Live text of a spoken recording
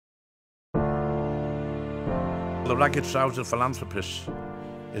The Ragged-Trousered Philanthropists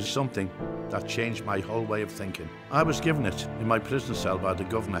is something that changed my whole way of thinking. I was given it in my prison cell by the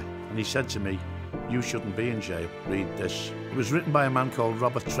governor, and he said to me, "You shouldn't be in jail, read this." It was written by a man called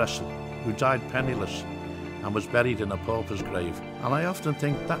Robert Tressel, who died penniless and was buried in a pauper's grave. And I often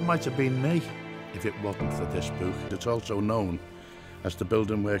think that might have been me if it wasn't for this book. It's also known as the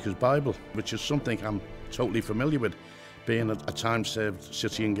Building Workers' Bible, which is something I'm totally familiar with, being a time-served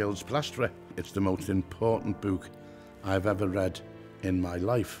City and Guilds plasterer. It's the most important book I've ever read in my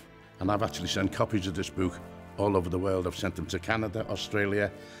life. And I've actually sent copies of this book all over the world. I've sent them to Canada,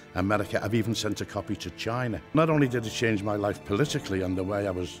 Australia, America. I've even sent a copy to China. Not only did it change my life politically and the way I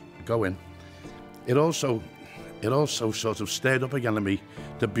was going, it also sort of stirred up again in me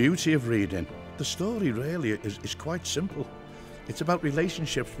the beauty of reading. The story really is quite simple. It's about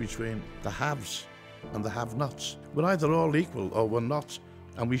relationships between the haves and the have-nots. We're either all equal or we're not,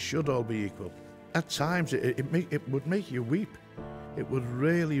 and we should all be equal. At times it would make you weep. It would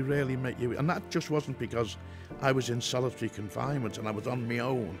really, really make you weep. And that just wasn't because I was in solitary confinement and I was on my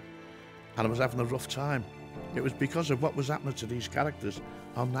own and I was having a rough time. It was because of what was happening to these characters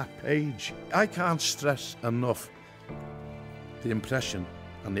on that page. I can't stress enough the impression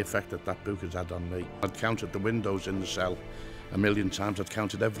and the effect that that book has had on me. I'd counted the windows in the cell a million times. I'd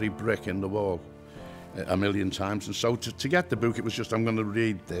counted every brick in the wall a million times. And so to get the book, it was just, I'm going to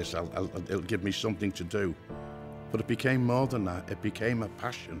read this. It'll give me something to do. But it became more than that. It became a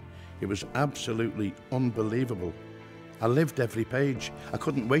passion. It was absolutely unbelievable. I lived every page. I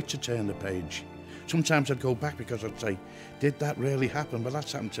couldn't wait to turn the page. Sometimes I'd go back because I'd say, did that really happen? Well,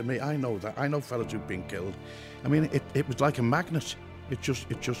 that's happened to me. I know that. I know fellas who've been killed. I mean, it was like a magnet. It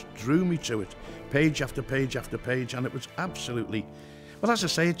just drew me to it, page after page after page, and it was absolutely, well, as I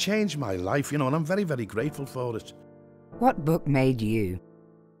say, it changed my life, you know, and I'm very, very grateful for it. What book made you?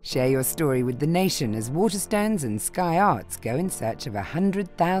 Share your story with the nation as Waterstones and Sky Arts go in search of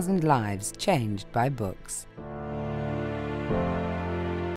 100,000 lives changed by books.